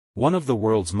One of the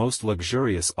world's most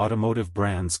luxurious automotive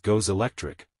brands goes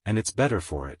electric, and it's better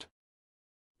for it.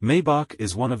 Maybach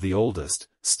is one of the oldest,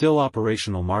 still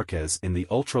operational marques in the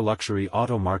ultra-luxury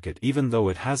auto market, even though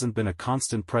it hasn't been a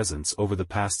constant presence over the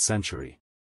past century.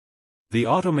 The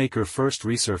automaker first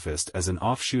resurfaced as an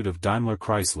offshoot of Daimler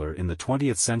Chrysler in the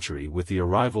 20th century with the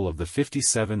arrival of the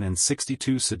 57 and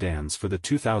 62 sedans for the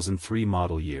 2003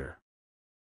 model year.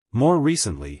 More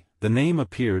recently, the name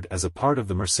appeared as a part of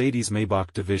the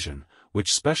Mercedes-Maybach division,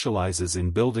 which specializes in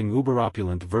building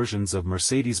uber-opulent versions of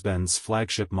Mercedes-Benz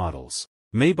flagship models.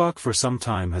 Maybach for some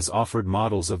time has offered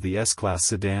models of the S-Class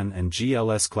sedan and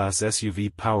GLS-Class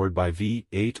SUV powered by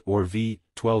V8 or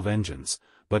V12 engines,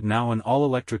 but now an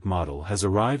all-electric model has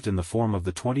arrived in the form of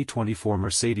the 2024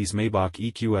 Mercedes-Maybach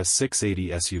EQS 680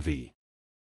 SUV.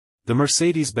 The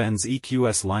Mercedes-Benz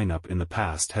EQS lineup in the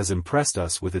past has impressed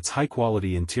us with its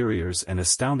high-quality interiors and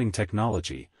astounding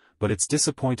technology, but its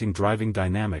disappointing driving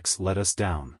dynamics let us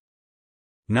down.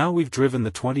 Now we've driven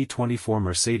the 2024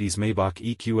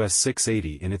 Mercedes-Maybach EQS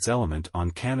 680 in its element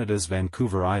on Canada's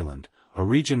Vancouver Island, a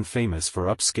region famous for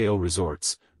upscale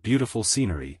resorts, beautiful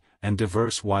scenery, and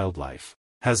diverse wildlife.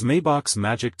 Has Maybach's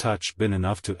magic touch been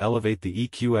enough to elevate the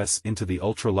EQS into the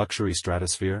ultra-luxury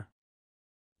stratosphere?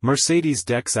 Mercedes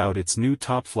decks out its new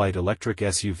top-flight electric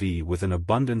SUV with an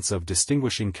abundance of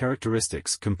distinguishing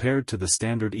characteristics compared to the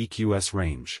standard EQS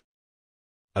range.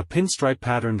 A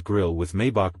pinstripe-patterned grille with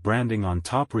Maybach branding on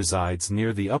top resides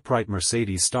near the upright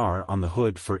Mercedes star on the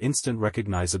hood for instant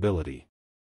recognizability.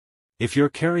 If you're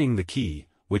carrying the key,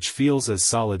 which feels as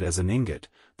solid as an ingot,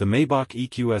 the Maybach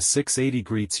EQS 680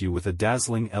 greets you with a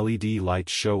dazzling LED light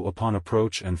show upon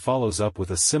approach and follows up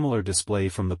with a similar display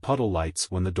from the puddle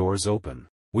lights when the doors open.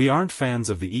 We aren't fans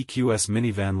of the EQS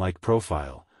minivan-like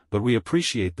profile, but we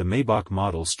appreciate the Maybach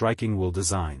model's striking wheel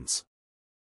designs.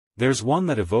 There's one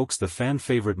that evokes the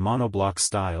fan-favorite monoblock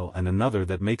style and another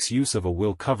that makes use of a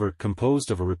wheel cover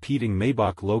composed of a repeating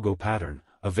Maybach logo pattern,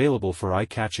 available for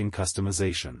eye-catching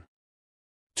customization.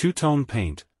 Two-tone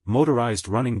paint, motorized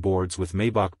running boards with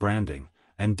Maybach branding,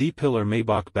 and D-pillar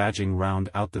Maybach badging round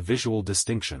out the visual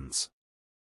distinctions.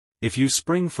 If you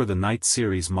spring for the Night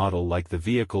Series model like the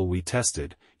vehicle we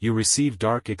tested, you receive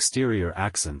dark exterior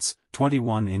accents,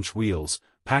 21-inch wheels,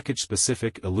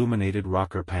 package-specific illuminated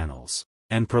rocker panels,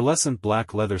 and pearlescent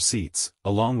black leather seats,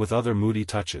 along with other moody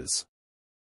touches.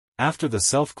 After the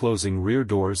self-closing rear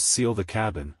doors seal the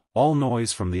cabin, all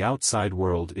noise from the outside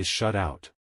world is shut out.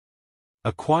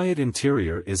 A quiet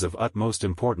interior is of utmost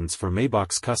importance for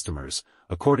Maybach's customers,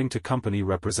 according to company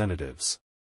representatives.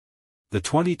 The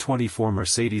 2024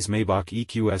 Mercedes-Maybach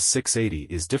EQS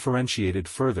 680 is differentiated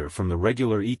further from the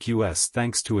regular EQS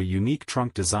thanks to a unique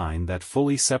trunk design that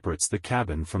fully separates the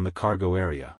cabin from the cargo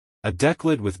area. A deck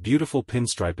lid with beautiful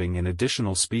pinstriping and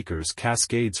additional speakers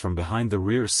cascades from behind the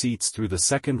rear seats through the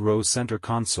second-row center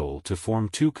console to form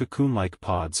two cocoon-like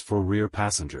pods for rear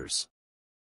passengers.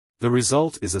 The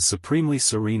result is a supremely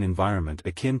serene environment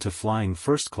akin to flying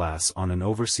first class on an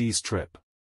overseas trip.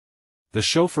 The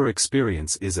chauffeur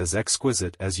experience is as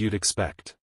exquisite as you'd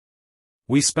expect.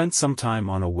 We spent some time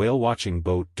on a whale-watching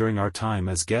boat during our time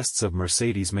as guests of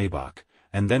Mercedes-Maybach,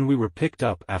 and then we were picked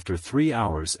up after 3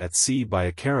 hours at sea by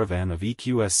a caravan of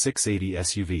EQS 680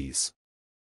 SUVs.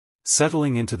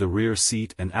 Settling into the rear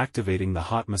seat and activating the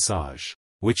hot massage,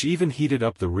 which even heated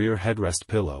up the rear headrest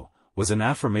pillow, was an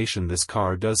affirmation this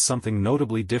car does something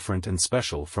notably different and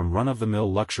special from run-of-the-mill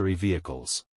luxury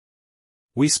vehicles.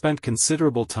 We spent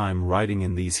considerable time riding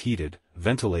in these heated,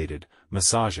 ventilated,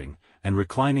 massaging, and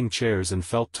reclining chairs and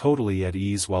felt totally at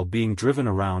ease while being driven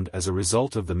around as a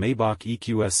result of the Maybach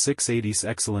EQS 680's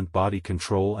excellent body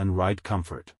control and ride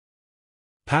comfort.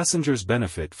 Passengers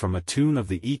benefit from a tune of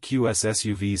the EQS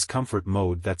SUV's comfort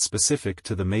mode that's specific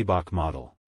to the Maybach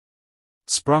model.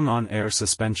 Sprung-on air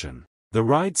suspension. The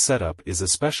ride setup is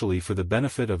especially for the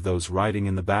benefit of those riding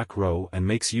in the back row and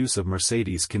makes use of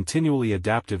Mercedes' continually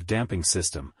adaptive damping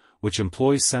system, which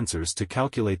employs sensors to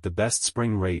calculate the best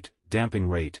spring rate, damping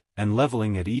rate, and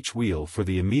leveling at each wheel for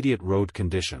the immediate road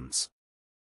conditions.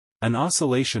 An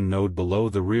oscillation node below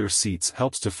the rear seats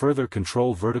helps to further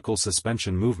control vertical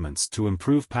suspension movements to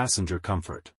improve passenger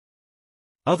comfort.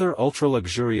 Other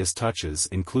ultra-luxurious touches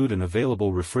include an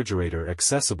available refrigerator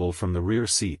accessible from the rear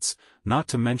seats, not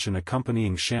to mention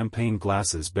accompanying champagne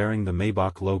glasses bearing the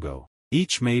Maybach logo,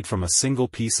 each made from a single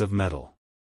piece of metal.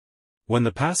 When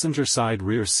the passenger side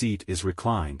rear seat is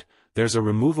reclined, there's a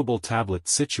removable tablet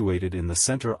situated in the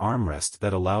center armrest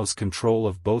that allows control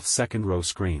of both second-row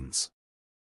screens.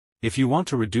 If you want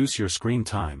to reduce your screen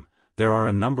time, there are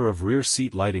a number of rear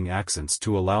seat lighting accents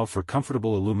to allow for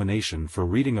comfortable illumination for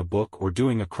reading a book or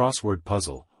doing a crossword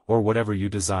puzzle, or whatever you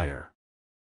desire.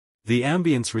 The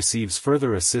ambience receives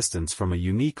further assistance from a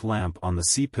unique lamp on the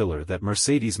C-pillar that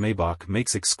Mercedes-Maybach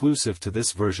makes exclusive to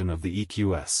this version of the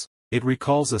EQS. It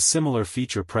recalls a similar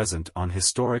feature present on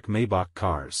historic Maybach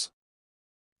cars.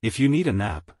 If you need a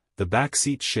nap, the back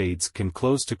seat shades can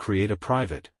close to create a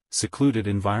private, secluded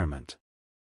environment.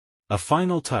 A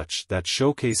final touch that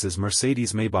showcases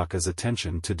Mercedes-Maybach's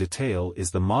attention to detail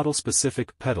is the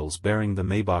model-specific pedals bearing the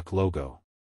Maybach logo.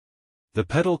 The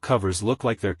pedal covers look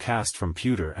like they're cast from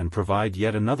pewter and provide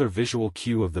yet another visual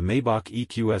cue of the Maybach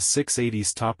EQS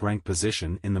 680's top-ranked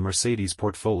position in the Mercedes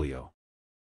portfolio.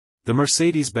 The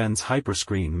Mercedes-Benz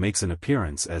Hyperscreen makes an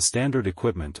appearance as standard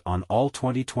equipment on all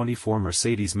 2024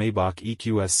 Mercedes-Maybach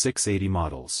EQS 680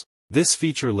 models. This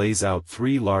feature lays out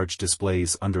three large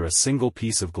displays under a single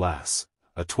piece of glass: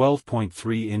 a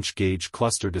 12.3-inch gauge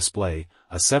cluster display,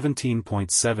 a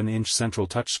 17.7-inch central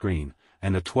touchscreen,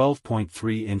 and a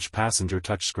 12.3-inch passenger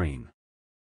touchscreen.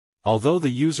 Although the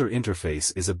user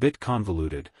interface is a bit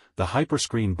convoluted, the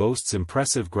Hyperscreen boasts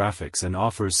impressive graphics and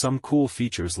offers some cool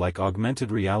features like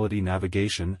augmented reality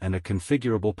navigation and a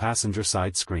configurable passenger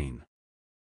side screen.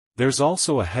 There's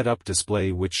also a head-up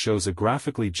display which shows a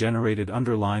graphically generated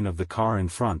underline of the car in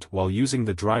front while using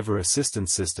the driver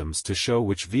assistance systems to show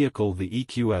which vehicle the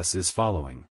EQS is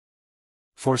following.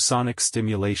 For sonic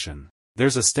stimulation,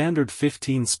 there's a standard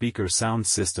 15-speaker sound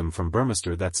system from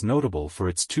Burmester that's notable for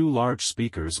its two large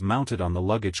speakers mounted on the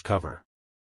luggage cover.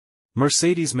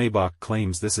 Mercedes-Maybach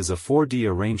claims this is a 4D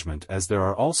arrangement as there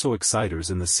are also exciters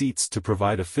in the seats to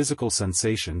provide a physical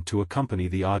sensation to accompany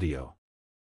the audio.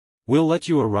 We'll let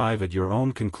you arrive at your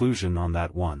own conclusion on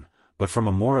that one, but from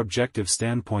a more objective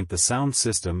standpoint, the sound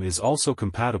system is also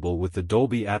compatible with the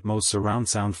Dolby Atmos surround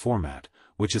sound format,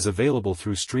 which is available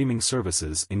through streaming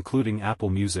services including Apple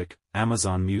Music,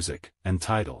 Amazon Music, and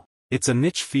Tidal. It's a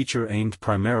niche feature aimed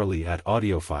primarily at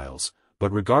audiophiles,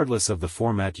 but regardless of the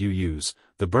format you use,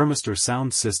 the Burmester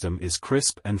sound system is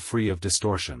crisp and free of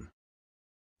distortion.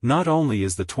 Not only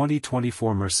is the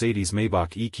 2024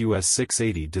 Mercedes-Maybach EQS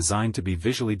 680 designed to be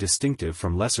visually distinctive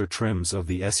from lesser trims of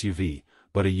the SUV,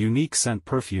 but a unique scent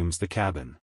perfumes the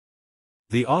cabin.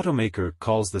 The automaker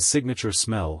calls the signature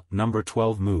smell Number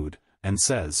 12 Mood, and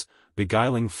says,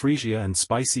 beguiling freesia and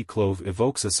spicy clove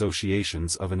evokes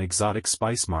associations of an exotic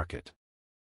spice market.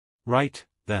 Right,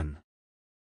 then.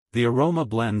 The aroma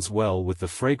blends well with the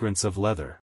fragrance of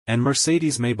leather, and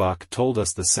Mercedes-Maybach told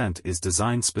us the scent is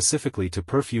designed specifically to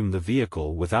perfume the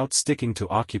vehicle without sticking to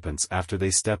occupants after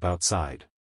they step outside.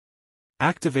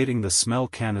 Activating the smell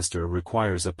canister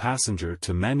requires a passenger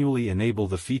to manually enable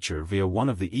the feature via one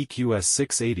of the EQS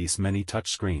 680's many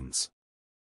touchscreens.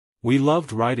 We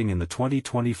loved riding in the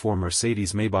 2024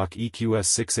 Mercedes-Maybach EQS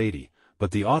 680, but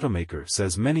the automaker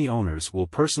says many owners will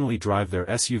personally drive their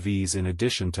SUVs in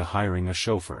addition to hiring a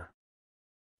chauffeur.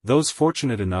 Those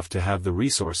fortunate enough to have the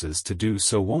resources to do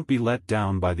so won't be let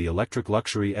down by the electric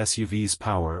luxury SUV's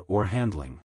power or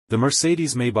handling. The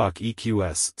Mercedes-Maybach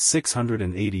EQS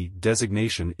 680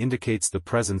 designation indicates the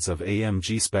presence of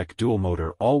AMG spec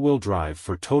dual-motor all-wheel drive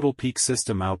for total peak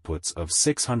system outputs of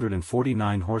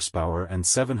 649 horsepower and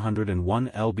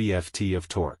 701 lb-ft of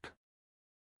torque.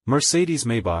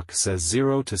 Mercedes-Maybach says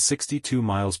 0 to 62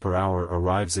 miles per hour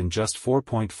arrives in just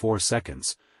 4.4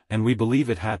 seconds, and we believe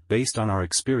it had based on our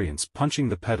experience punching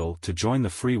the pedal to join the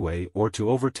freeway or to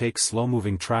overtake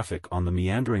slow-moving traffic on the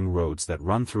meandering roads that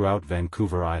run throughout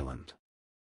Vancouver Island.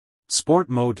 Sport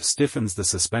mode stiffens the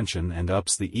suspension and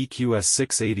ups the EQS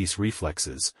 680's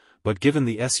reflexes, but given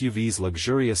the SUV's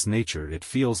luxurious nature it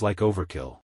feels like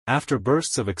overkill. After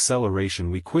bursts of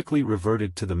acceleration we quickly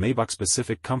reverted to the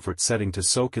Maybach-specific comfort setting to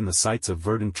soak in the sights of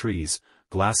verdant trees,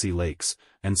 glassy lakes,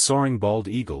 and soaring bald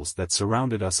eagles that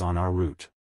surrounded us on our route.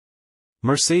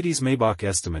 Mercedes-Maybach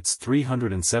estimates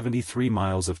 373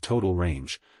 miles of total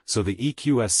range, so the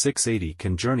EQS 680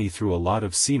 can journey through a lot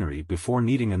of scenery before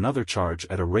needing another charge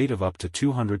at a rate of up to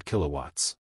 200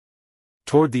 kilowatts.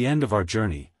 Toward the end of our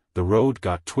journey, the road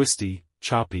got twisty,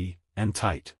 choppy, and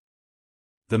tight.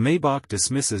 The Maybach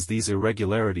dismisses these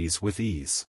irregularities with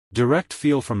ease. Direct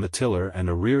feel from the tiller and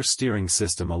a rear steering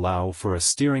system allow for a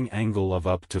steering angle of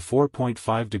up to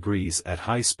 4.5 degrees at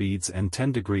high speeds and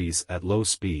 10 degrees at low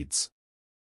speeds.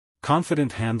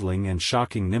 Confident handling and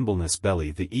shocking nimbleness belly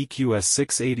the EQS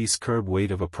 680's curb weight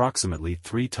of approximately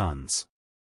 3 tons.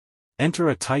 Enter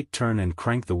a tight turn and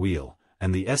crank the wheel,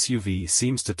 and the SUV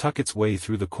seems to tuck its way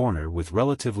through the corner with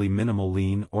relatively minimal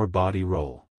lean or body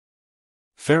roll.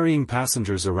 Ferrying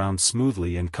passengers around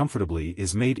smoothly and comfortably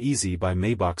is made easy by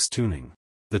Maybach's tuning.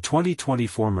 The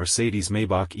 2024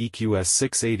 Mercedes-Maybach EQS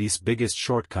 680's biggest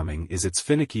shortcoming is its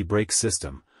finicky brake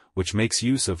system, which makes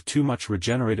use of too much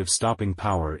regenerative stopping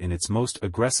power in its most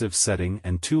aggressive setting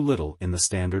and too little in the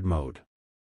standard mode.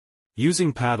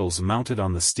 Using paddles mounted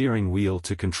on the steering wheel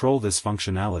to control this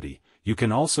functionality, you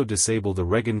can also disable the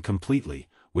regen completely,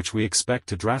 which we expect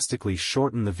to drastically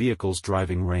shorten the vehicle's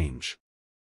driving range.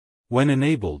 When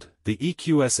enabled, the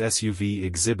EQS SUV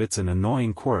exhibits an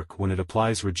annoying quirk when it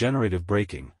applies regenerative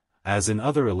braking. As in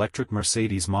other electric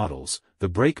Mercedes models, the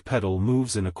brake pedal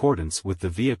moves in accordance with the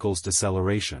vehicle's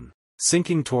deceleration,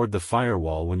 sinking toward the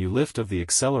firewall when you lift of the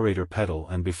accelerator pedal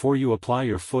and before you apply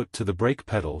your foot to the brake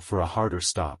pedal for a harder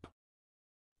stop.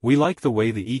 We like the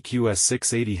way the EQS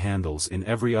 680 handles in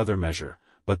every other measure,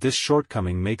 but this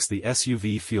shortcoming makes the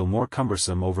SUV feel more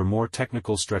cumbersome over more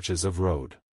technical stretches of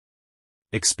road.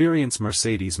 Experience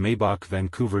Mercedes-Maybach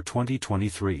Vancouver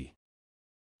 2023.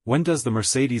 When does the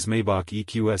Mercedes-Maybach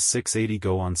EQS 680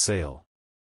 go on sale?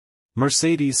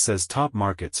 Mercedes says top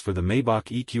markets for the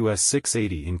Maybach EQS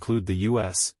 680 include the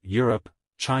US, Europe,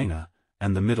 China,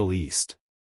 and the Middle East.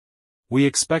 We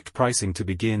expect pricing to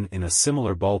begin in a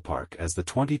similar ballpark as the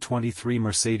 2023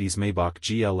 Mercedes-Maybach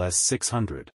GLS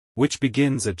 600, which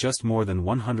begins at just more than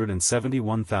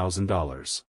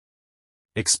 $171,000.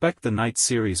 Expect the Night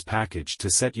Series package to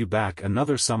set you back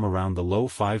another sum around the low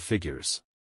five figures.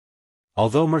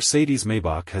 Although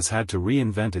Mercedes-Maybach has had to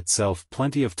reinvent itself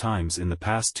plenty of times in the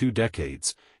past 2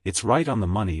 decades, it's right on the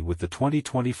money with the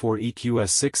 2024 EQS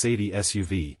 680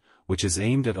 SUV, which is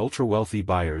aimed at ultra-wealthy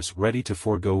buyers ready to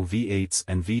forego V8s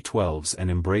and V12s and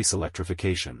embrace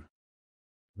electrification.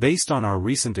 Based on our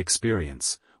recent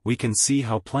experience, we can see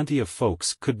how plenty of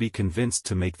folks could be convinced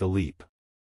to make the leap.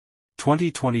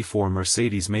 2024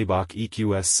 Mercedes-Maybach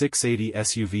EQS 680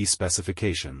 SUV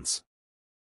specifications.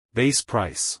 Base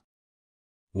price: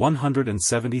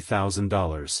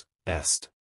 $170,000, est.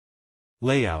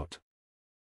 Layout: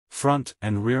 front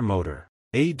and rear motor,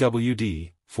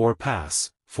 AWD,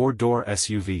 4-pass, 4-door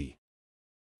SUV.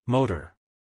 Motor: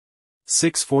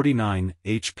 649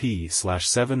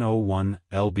 HP/701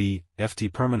 lb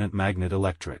FT permanent magnet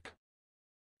electric.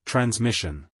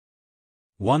 Transmission: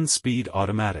 1-speed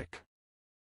automatic.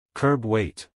 Curb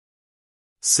weight: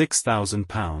 6,000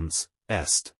 pounds,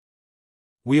 est.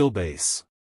 Wheelbase: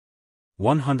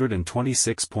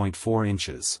 126.4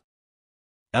 inches.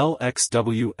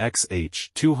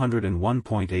 LXWXH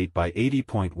 201.8 by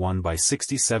 80.1 by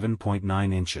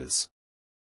 67.9 inches.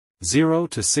 0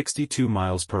 to 62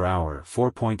 miles per hour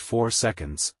 4.4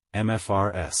 seconds,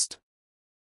 MFR est.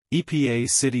 EPA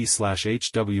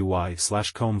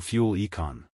City/HWY/COM Fuel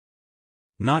Econ.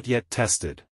 Not yet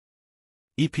tested.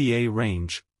 EPA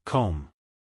range, COM.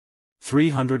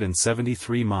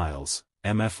 373 miles,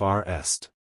 MFR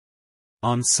est.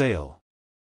 On sale.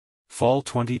 Fall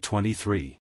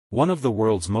 2023. One of the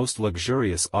world's most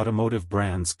luxurious automotive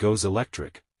brands goes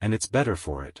electric, and it's better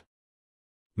for it.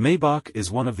 Maybach is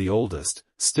one of the oldest,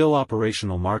 still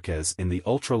operational marques in the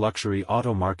ultra-luxury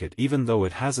auto market, even though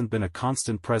it hasn't been a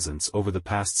constant presence over the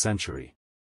past century.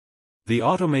 The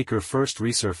automaker first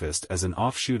resurfaced as an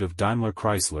offshoot of Daimler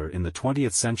Chrysler in the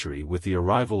 20th century with the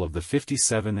arrival of the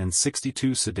 57 and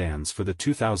 62 sedans for the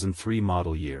 2003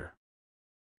 model year.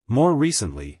 More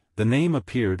recently, the name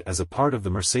appeared as a part of the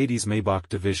Mercedes-Maybach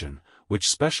division, which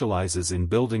specializes in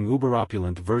building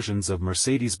uber-opulent versions of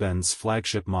Mercedes-Benz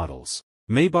flagship models.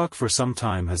 Maybach for some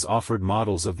time has offered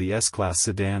models of the S-Class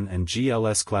sedan and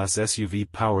GLS-Class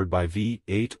SUV powered by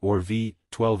V8 or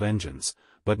V12 engines,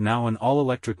 but now an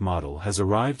all-electric model has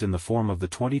arrived in the form of the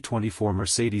 2024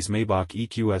 Mercedes-Maybach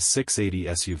EQS 680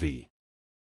 SUV.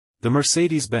 The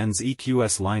Mercedes-Benz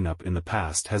EQS lineup in the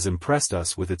past has impressed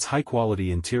us with its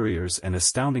high-quality interiors and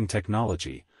astounding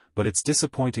technology, but its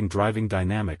disappointing driving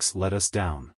dynamics let us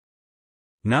down.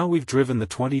 Now we've driven the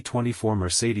 2024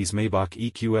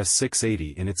 Mercedes-Maybach EQS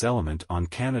 680 in its element on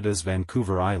Canada's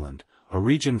Vancouver Island, a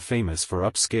region famous for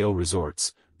upscale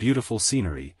resorts, beautiful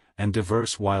scenery, and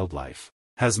diverse wildlife.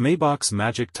 Has Maybach's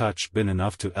magic touch been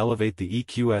enough to elevate the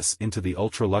EQS into the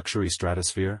ultra-luxury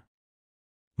stratosphere?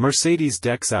 Mercedes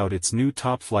decks out its new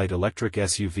top-flight electric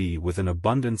SUV with an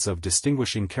abundance of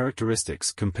distinguishing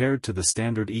characteristics compared to the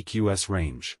standard EQS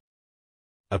range.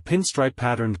 A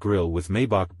pinstripe-patterned grille with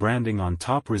Maybach branding on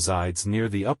top resides near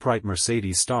the upright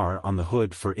Mercedes star on the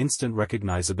hood for instant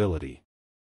recognizability.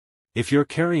 If you're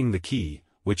carrying the key,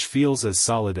 which feels as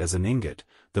solid as an ingot,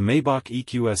 the Maybach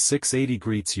EQS 680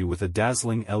 greets you with a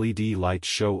dazzling LED light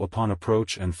show upon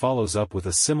approach and follows up with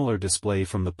a similar display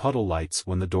from the puddle lights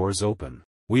when the doors open.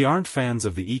 We aren't fans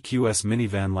of the EQS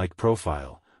minivan-like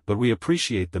profile, but we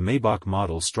appreciate the Maybach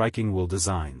model's striking wheel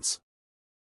designs.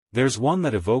 There's one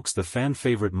that evokes the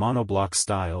fan-favorite monoblock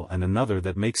style and another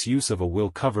that makes use of a wheel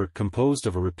cover composed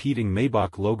of a repeating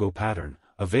Maybach logo pattern,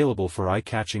 available for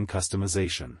eye-catching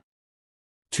customization.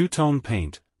 Two-tone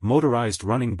paint, motorized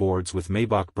running boards with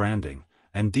Maybach branding,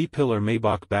 and D-pillar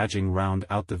Maybach badging round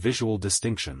out the visual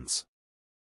distinctions.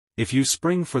 If you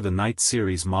spring for the Night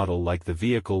Series model like the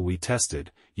vehicle we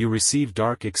tested, you receive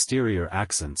dark exterior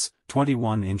accents,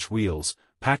 21-inch wheels,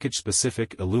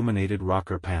 package-specific illuminated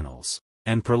rocker panels,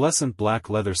 and pearlescent black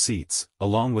leather seats,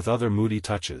 along with other moody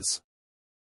touches.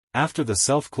 After the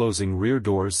self-closing rear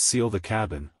doors seal the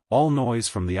cabin, all noise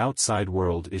from the outside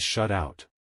world is shut out.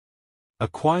 A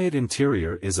quiet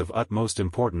interior is of utmost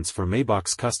importance for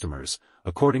Maybach's customers,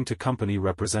 according to company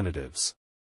representatives.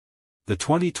 The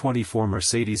 2024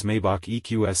 Mercedes-Maybach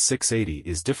EQS 680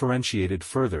 is differentiated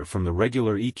further from the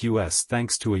regular EQS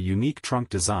thanks to a unique trunk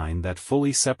design that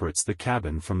fully separates the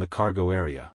cabin from the cargo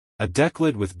area. A deck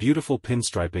lid with beautiful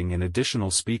pinstriping and additional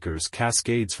speakers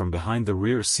cascades from behind the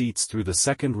rear seats through the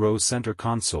second-row center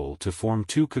console to form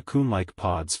two cocoon-like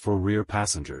pods for rear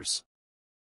passengers.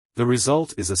 The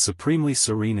result is a supremely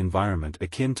serene environment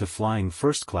akin to flying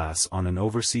first class on an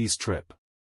overseas trip.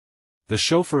 The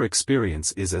chauffeur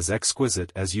experience is as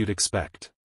exquisite as you'd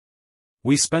expect.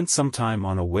 We spent some time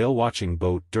on a whale-watching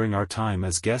boat during our time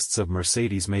as guests of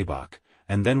Mercedes-Maybach,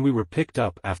 and then we were picked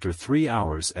up after 3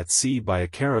 hours at sea by a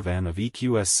caravan of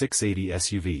EQS 680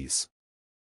 SUVs.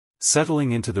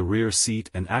 Settling into the rear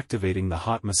seat and activating the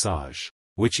hot massage,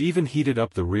 which even heated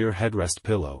up the rear headrest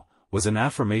pillow, was an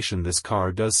affirmation this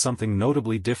car does something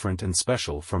notably different and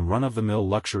special from run-of-the-mill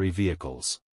luxury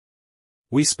vehicles.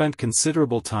 We spent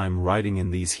considerable time riding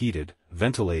in these heated,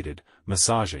 ventilated,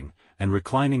 massaging, and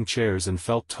reclining chairs and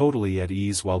felt totally at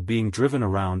ease while being driven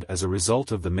around as a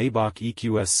result of the Maybach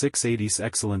EQS 680's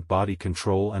excellent body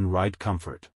control and ride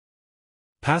comfort.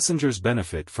 Passengers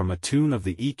benefit from a tune of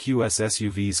the EQS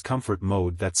SUV's comfort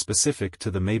mode that's specific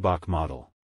to the Maybach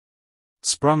model.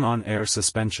 Sprung-on air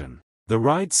suspension. The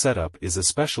ride setup is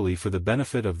especially for the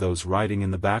benefit of those riding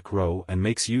in the back row and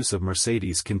makes use of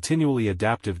Mercedes' continually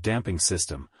adaptive damping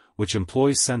system, which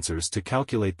employs sensors to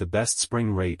calculate the best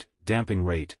spring rate, damping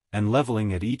rate, and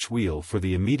leveling at each wheel for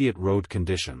the immediate road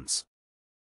conditions.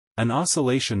 An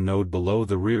oscillation node below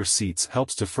the rear seats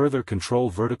helps to further control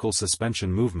vertical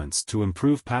suspension movements to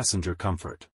improve passenger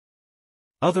comfort.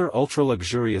 Other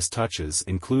ultra-luxurious touches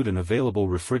include an available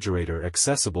refrigerator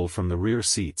accessible from the rear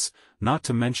seats, not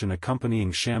to mention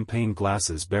accompanying champagne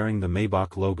glasses bearing the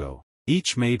Maybach logo,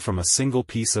 each made from a single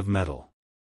piece of metal.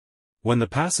 When the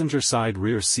passenger side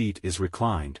rear seat is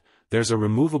reclined, there's a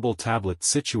removable tablet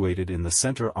situated in the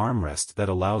center armrest that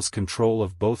allows control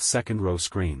of both second-row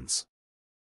screens.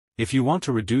 If you want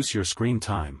to reduce your screen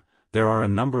time, there are a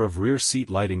number of rear seat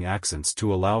lighting accents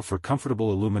to allow for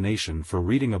comfortable illumination for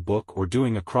reading a book or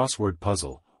doing a crossword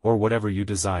puzzle, or whatever you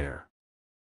desire.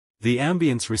 The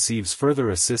ambience receives further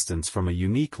assistance from a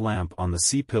unique lamp on the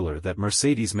C-pillar that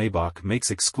Mercedes-Maybach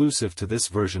makes exclusive to this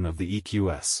version of the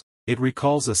EQS. It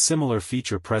recalls a similar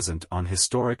feature present on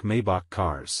historic Maybach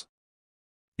cars.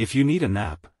 If you need a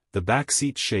nap, the back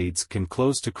seat shades can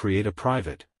close to create a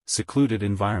private, secluded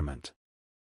environment.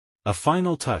 A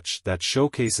final touch that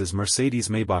showcases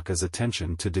Mercedes-Maybach's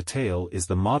attention to detail is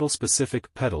the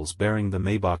model-specific pedals bearing the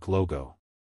Maybach logo.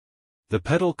 The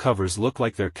pedal covers look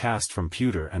like they're cast from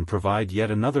pewter and provide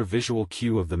yet another visual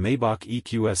cue of the Maybach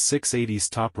EQS 680's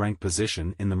top-rank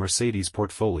position in the Mercedes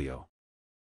portfolio.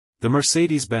 The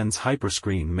Mercedes-Benz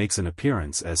Hyperscreen makes an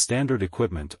appearance as standard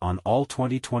equipment on all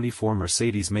 2024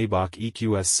 Mercedes-Maybach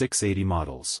EQS 680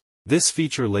 models. This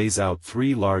feature lays out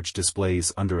 3 large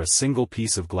displays under a single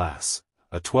piece of glass,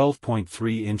 a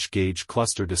 12.3-inch gauge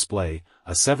cluster display,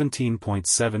 a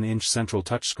 17.7-inch central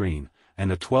touchscreen,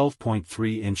 and a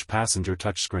 12.3-inch passenger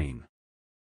touchscreen.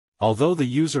 Although the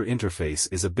user interface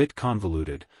is a bit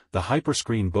convoluted, the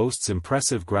Hyperscreen boasts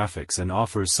impressive graphics and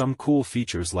offers some cool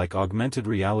features like augmented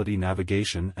reality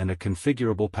navigation and a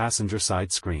configurable passenger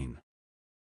side screen.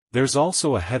 There's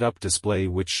also a head-up display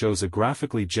which shows a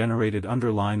graphically generated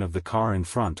underline of the car in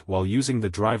front while using the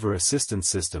driver assistance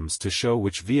systems to show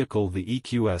which vehicle the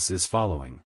EQS is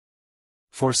following.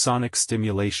 For sonic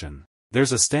stimulation,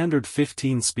 there's a standard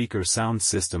 15-speaker sound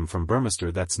system from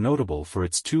Burmester that's notable for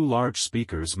its 2 large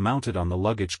speakers mounted on the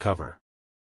luggage cover.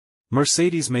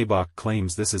 Mercedes-Maybach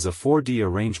claims this is a 4D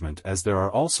arrangement as there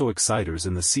are also exciters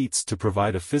in the seats to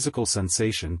provide a physical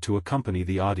sensation to accompany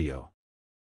the audio.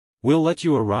 We'll let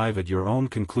you arrive at your own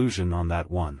conclusion on that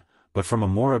one, but from a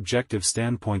more objective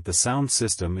standpoint the sound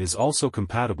system is also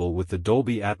compatible with the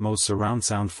Dolby Atmos surround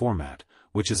sound format,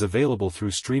 which is available through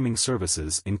streaming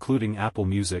services including Apple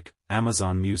Music,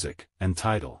 Amazon Music, and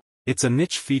Tidal. It's a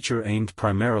niche feature aimed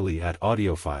primarily at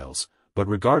audiophiles, but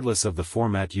regardless of the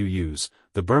format you use,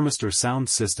 the Burmester sound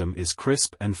system is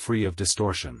crisp and free of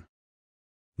distortion.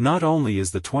 Not only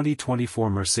is the 2024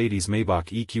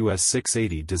 Mercedes-Maybach EQS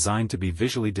 680 designed to be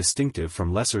visually distinctive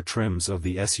from lesser trims of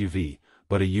the SUV,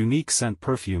 but a unique scent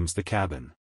perfumes the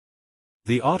cabin.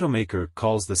 The automaker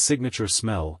calls the signature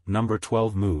smell Number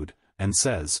 12 Mood, and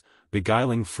says,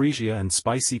 beguiling freesia and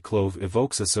spicy clove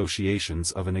evokes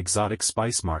associations of an exotic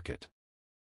spice market.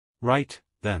 Right,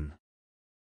 then.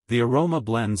 The aroma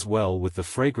blends well with the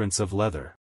fragrance of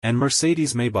leather. And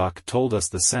Mercedes-Maybach told us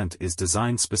the scent is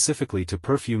designed specifically to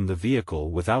perfume the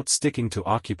vehicle without sticking to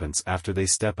occupants after they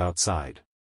step outside.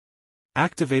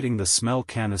 Activating the smell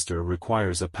canister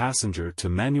requires a passenger to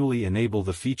manually enable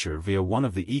the feature via one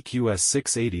of the EQS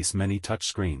 680's many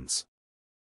touchscreens.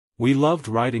 We loved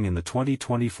riding in the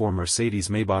 2024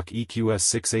 Mercedes-Maybach EQS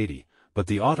 680, but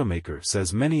the automaker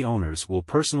says many owners will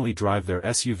personally drive their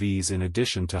SUVs in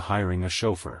addition to hiring a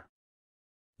chauffeur.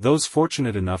 Those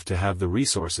fortunate enough to have the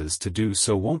resources to do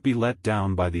so won't be let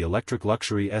down by the electric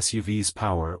luxury SUV's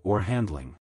power or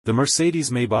handling. The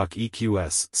Mercedes-Maybach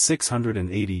EQS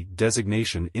 680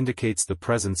 designation indicates the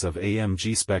presence of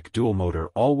AMG spec dual-motor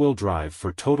all-wheel drive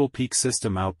for total peak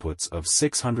system outputs of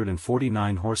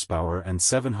 649 horsepower and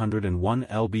 701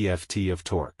 lb-ft of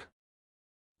torque.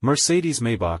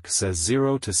 Mercedes-Maybach says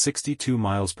 0 to 62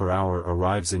 miles per hour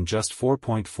arrives in just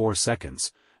 4.4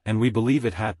 seconds, and we believe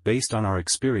it had based on our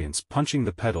experience punching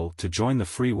the pedal to join the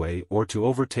freeway or to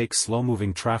overtake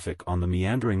slow-moving traffic on the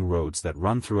meandering roads that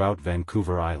run throughout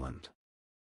Vancouver Island.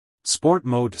 Sport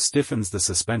mode stiffens the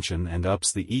suspension and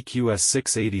ups the EQS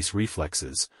 680's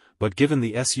reflexes, but given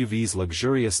the SUV's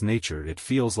luxurious nature it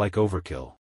feels like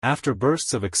overkill. After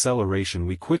bursts of acceleration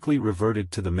we quickly reverted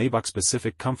to the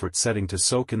Maybach-specific comfort setting to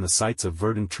soak in the sights of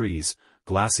verdant trees,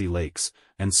 glassy lakes,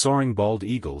 and soaring bald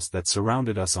eagles that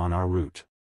surrounded us on our route.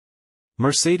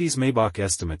 Mercedes-Maybach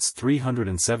estimates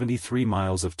 373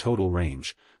 miles of total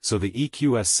range, so the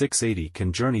EQS 680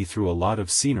 can journey through a lot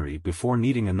of scenery before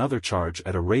needing another charge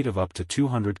at a rate of up to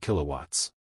 200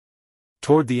 kilowatts.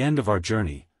 Toward the end of our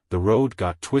journey, the road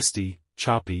got twisty,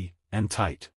 choppy, and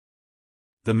tight.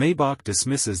 The Maybach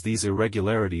dismisses these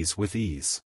irregularities with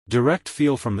ease. Direct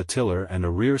feel from the tiller and a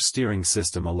rear steering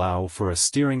system allow for a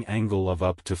steering angle of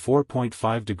up to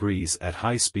 4.5 degrees at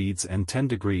high speeds and 10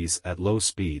 degrees at low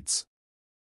speeds.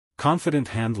 Confident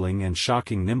handling and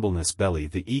shocking nimbleness belly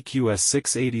the EQS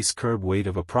 680's curb weight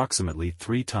of approximately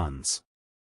 3 tons.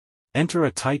 Enter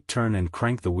a tight turn and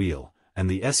crank the wheel, and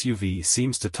the SUV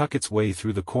seems to tuck its way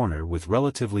through the corner with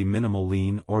relatively minimal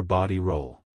lean or body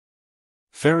roll.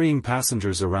 Ferrying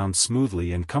passengers around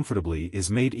smoothly and comfortably is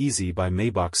made easy by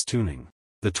Maybach's tuning.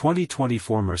 The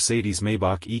 2024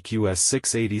 Mercedes-Maybach EQS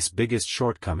 680's biggest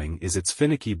shortcoming is its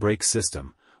finicky brake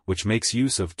system, which makes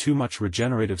use of too much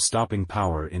regenerative stopping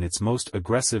power in its most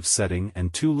aggressive setting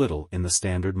and too little in the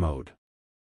standard mode.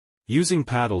 Using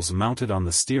paddles mounted on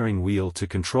the steering wheel to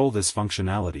control this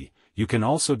functionality, you can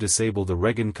also disable the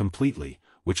Regen completely,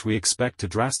 which we expect to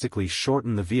drastically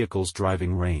shorten the vehicle's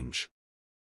driving range.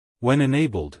 When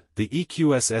enabled, the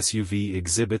EQS SUV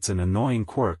exhibits an annoying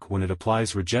quirk when it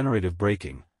applies regenerative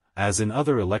braking. As in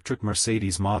other electric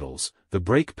Mercedes models, the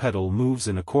brake pedal moves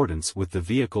in accordance with the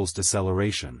vehicle's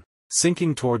deceleration,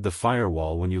 sinking toward the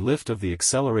firewall when you lift of the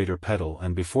accelerator pedal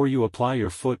and before you apply your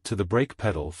foot to the brake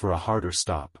pedal for a harder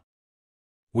stop.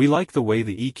 We like the way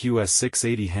the EQS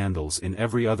 680 handles in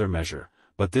every other measure,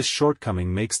 but this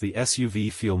shortcoming makes the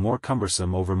SUV feel more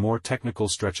cumbersome over more technical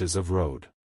stretches of road.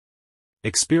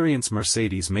 Experience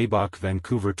Mercedes-Maybach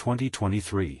Vancouver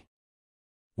 2023.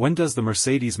 When does the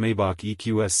Mercedes-Maybach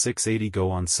EQS 680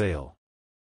 go on sale?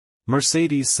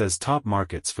 Mercedes says top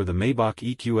markets for the Maybach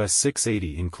EQS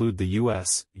 680 include the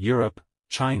US, Europe,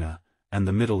 China, and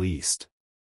the Middle East.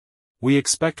 We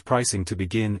expect pricing to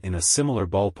begin in a similar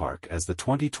ballpark as the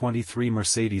 2023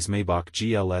 Mercedes-Maybach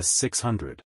GLS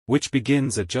 600, which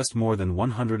begins at just more than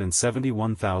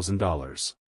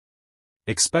 $171,000.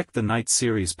 Expect the Night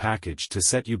Series package to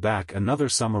set you back another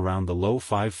sum around the low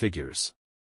 5 figures.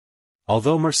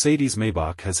 Although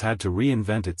Mercedes-Maybach has had to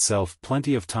reinvent itself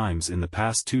plenty of times in the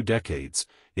past 2 decades,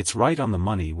 it's right on the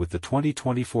money with the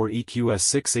 2024 EQS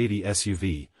 680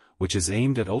 SUV, which is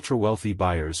aimed at ultra-wealthy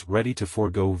buyers ready to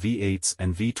forego V8s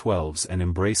and V12s and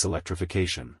embrace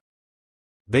electrification.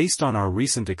 Based on our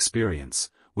recent experience,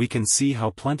 we can see how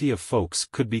plenty of folks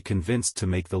could be convinced to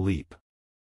make the leap.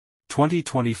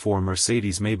 2024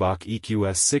 Mercedes-Maybach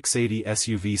EQS 680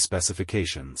 SUV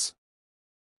specifications.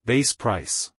 Base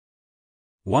price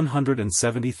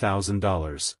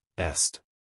 $170,000, est.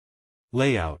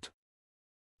 Layout: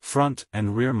 front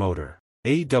and rear motor,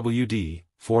 AWD,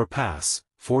 4-pass,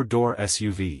 4-door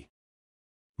SUV.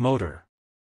 Motor: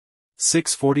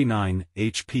 649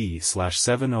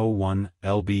 HP/701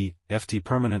 lb FT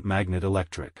permanent magnet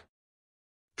electric.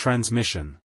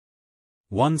 Transmission.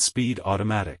 1-speed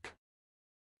automatic.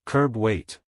 Curb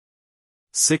weight.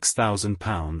 6,000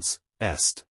 pounds,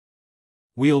 est.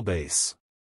 Wheelbase.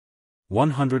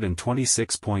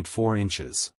 126.4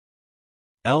 inches.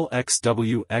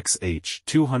 LXWXH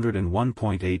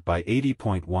 201.8 by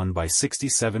 80.1 by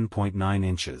 67.9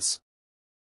 inches.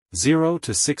 0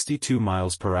 to 62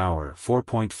 miles per hour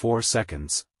 4.4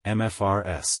 seconds, MFR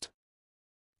est.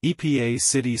 EPA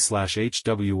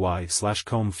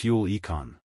City/HWI/Com Fuel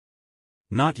Econ.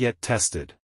 Not yet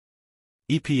tested.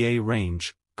 EPA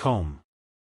range, Com.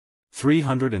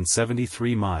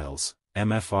 373 miles,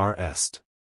 MFR est.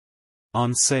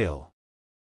 On sale.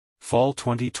 Fall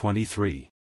 2023.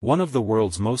 One of the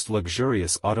world's most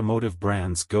luxurious automotive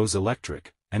brands goes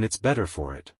electric, and it's better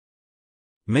for it.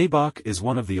 Maybach is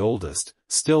one of the oldest,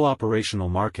 still operational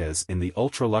marques in the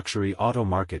ultra-luxury auto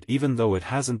market, even though it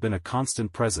hasn't been a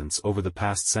constant presence over the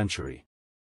past century.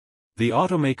 The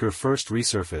automaker first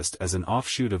resurfaced as an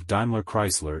offshoot of Daimler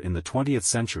Chrysler in the 20th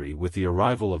century with the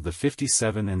arrival of the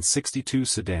 57 and 62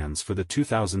 sedans for the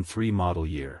 2003 model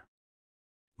year.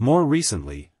 More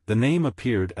recently, the name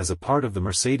appeared as a part of the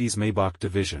Mercedes-Maybach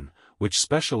division, which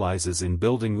specializes in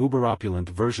building uber-opulent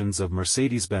versions of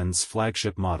Mercedes-Benz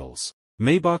flagship models.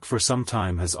 Maybach for some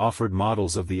time has offered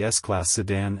models of the S-Class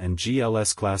sedan and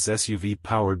GLS-Class SUV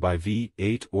powered by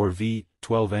V8 or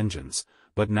V12 engines,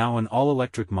 but now an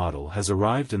all-electric model has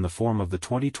arrived in the form of the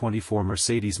 2024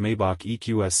 Mercedes-Maybach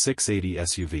EQS 680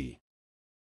 SUV.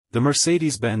 The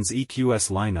Mercedes-Benz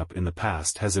EQS lineup in the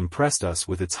past has impressed us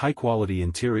with its high-quality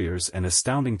interiors and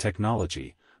astounding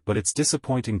technology, but its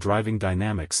disappointing driving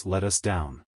dynamics let us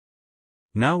down.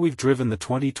 Now we've driven the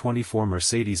 2024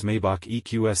 Mercedes-Maybach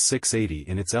EQS 680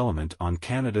 in its element on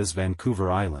Canada's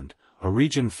Vancouver Island, a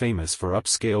region famous for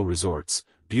upscale resorts,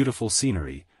 beautiful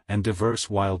scenery, and diverse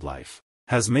wildlife.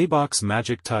 Has Maybach's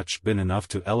magic touch been enough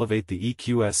to elevate the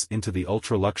EQS into the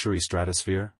ultra-luxury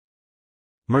stratosphere?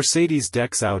 Mercedes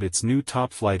decks out its new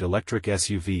top-flight electric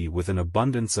SUV with an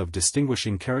abundance of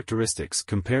distinguishing characteristics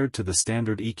compared to the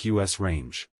standard EQS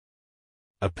range.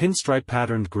 A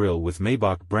pinstripe-patterned grille with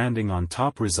Maybach branding on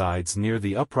top resides near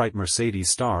the upright Mercedes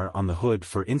star on the hood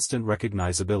for instant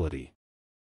recognizability.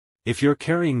 If you're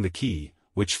carrying the key,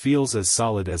 which feels as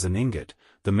solid as an ingot,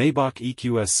 the Maybach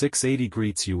EQS 680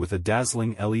 greets you with a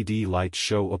dazzling LED light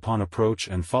show upon approach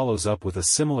and follows up with a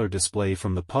similar display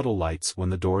from the puddle lights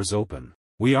when the doors open.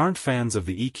 We aren't fans of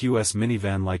the EQS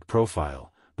minivan-like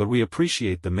profile, but we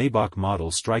appreciate the Maybach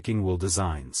model's striking wheel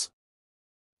designs.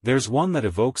 There's one that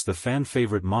evokes the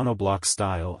fan-favorite monoblock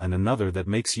style and another that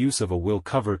makes use of a wheel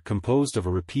cover composed of a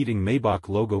repeating Maybach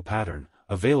logo pattern,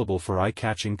 available for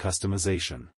eye-catching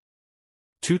customization.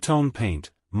 Two-tone paint,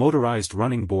 motorized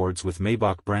running boards with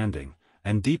Maybach branding,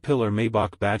 and D-pillar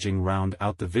Maybach badging round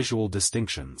out the visual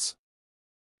distinctions.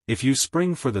 If you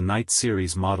spring for the Night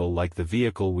Series model like the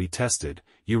vehicle we tested,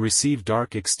 you receive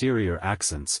dark exterior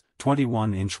accents,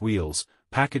 21-inch wheels,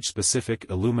 package-specific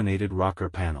illuminated rocker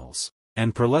panels,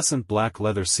 and pearlescent black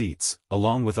leather seats,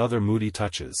 along with other moody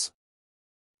touches.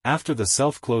 After the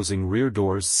self-closing rear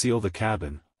doors seal the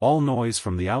cabin, all noise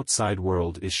from the outside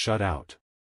world is shut out.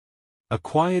 A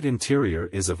quiet interior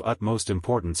is of utmost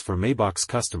importance for Maybach's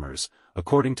customers,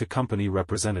 according to company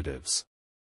representatives.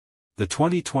 The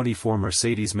 2024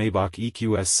 Mercedes-Maybach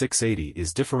EQS 680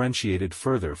 is differentiated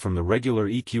further from the regular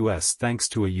EQS thanks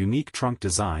to a unique trunk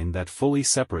design that fully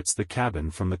separates the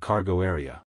cabin from the cargo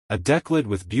area. A deck lid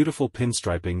with beautiful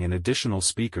pinstriping and additional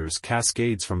speakers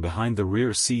cascades from behind the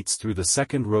rear seats through the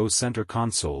second-row center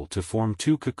console to form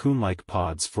two cocoon-like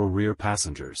pods for rear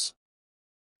passengers.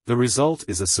 The result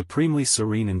is a supremely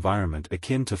serene environment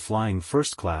akin to flying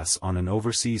first class on an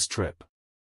overseas trip.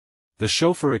 The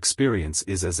chauffeur experience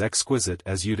is as exquisite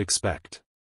as you'd expect.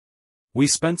 We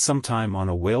spent some time on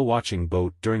a whale-watching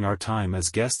boat during our time as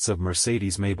guests of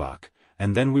Mercedes-Maybach,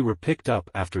 and then we were picked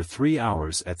up after 3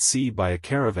 hours at sea by a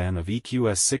caravan of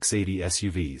EQS 680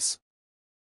 SUVs.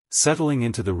 Settling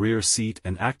into the rear seat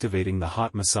and activating the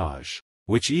hot massage,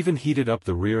 which even heated up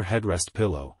the rear headrest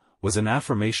pillow, was an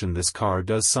affirmation this car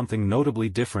does something notably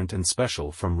different and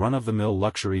special from run-of-the-mill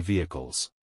luxury vehicles.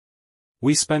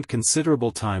 We spent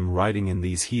considerable time riding in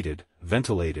these heated,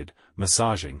 ventilated,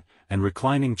 massaging, and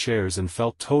reclining chairs and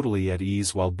felt totally at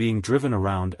ease while being driven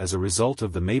around as a result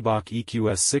of the Maybach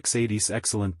EQS 680's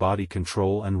excellent body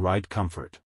control and ride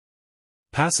comfort.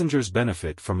 Passengers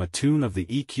benefit from a tune of the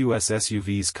EQS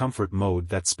SUV's comfort mode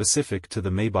that's specific to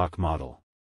the Maybach model.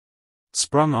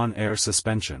 Sprung-on air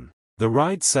suspension. The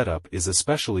ride setup is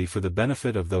especially for the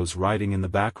benefit of those riding in the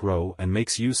back row and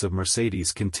makes use of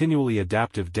Mercedes' continually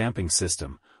adaptive damping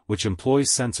system, which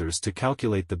employs sensors to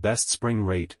calculate the best spring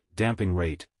rate, damping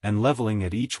rate, and leveling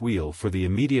at each wheel for the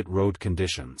immediate road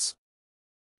conditions.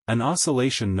 An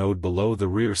oscillation node below the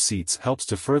rear seats helps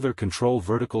to further control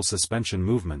vertical suspension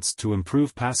movements to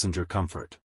improve passenger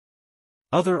comfort.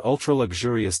 Other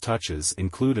ultra-luxurious touches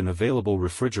include an available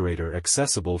refrigerator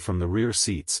accessible from the rear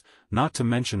seats, not to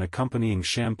mention accompanying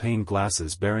champagne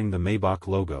glasses bearing the Maybach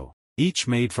logo, each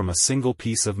made from a single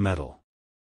piece of metal.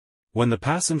 When the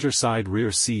passenger side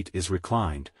rear seat is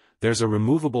reclined, there's a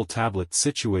removable tablet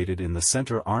situated in the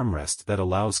center armrest that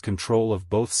allows control of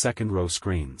both second-row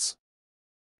screens.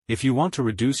 If you want to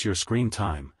reduce your screen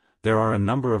time, there are a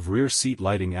number of rear seat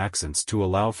lighting accents to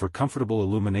allow for comfortable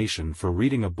illumination for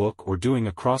reading a book or doing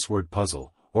a crossword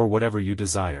puzzle, or whatever you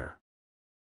desire.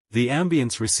 The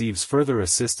ambience receives further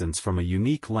assistance from a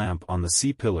unique lamp on the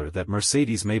C-pillar that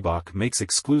Mercedes-Maybach makes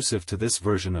exclusive to this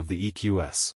version of the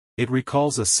EQS. It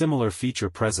recalls a similar feature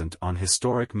present on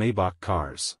historic Maybach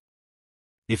cars.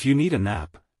 If you need a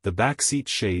nap, the back seat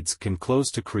shades can close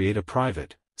to create a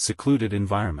private, secluded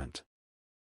environment.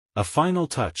 A final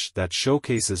touch that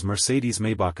showcases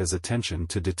Mercedes-Maybach's attention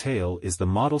to detail is the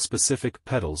model-specific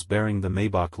pedals bearing the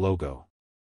Maybach logo.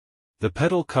 The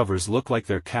pedal covers look like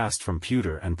they're cast from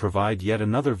pewter and provide yet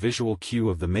another visual cue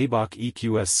of the Maybach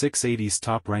EQS 680's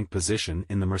top-rank position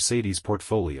in the Mercedes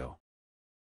portfolio.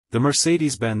 The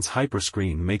Mercedes-Benz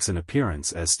Hyperscreen makes an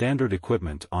appearance as standard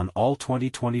equipment on all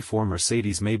 2024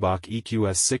 Mercedes-Maybach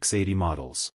EQS 680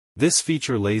 models. This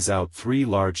feature lays out three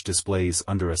large displays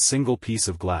under a single piece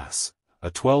of glass, a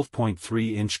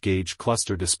 12.3-inch gauge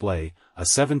cluster display, a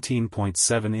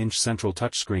 17.7-inch central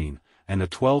touchscreen, and a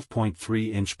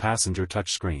 12.3-inch passenger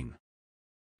touchscreen.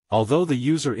 Although the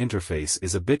user interface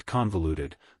is a bit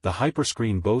convoluted, the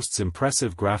Hyperscreen boasts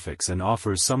impressive graphics and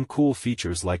offers some cool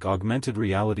features like augmented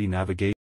reality navigation.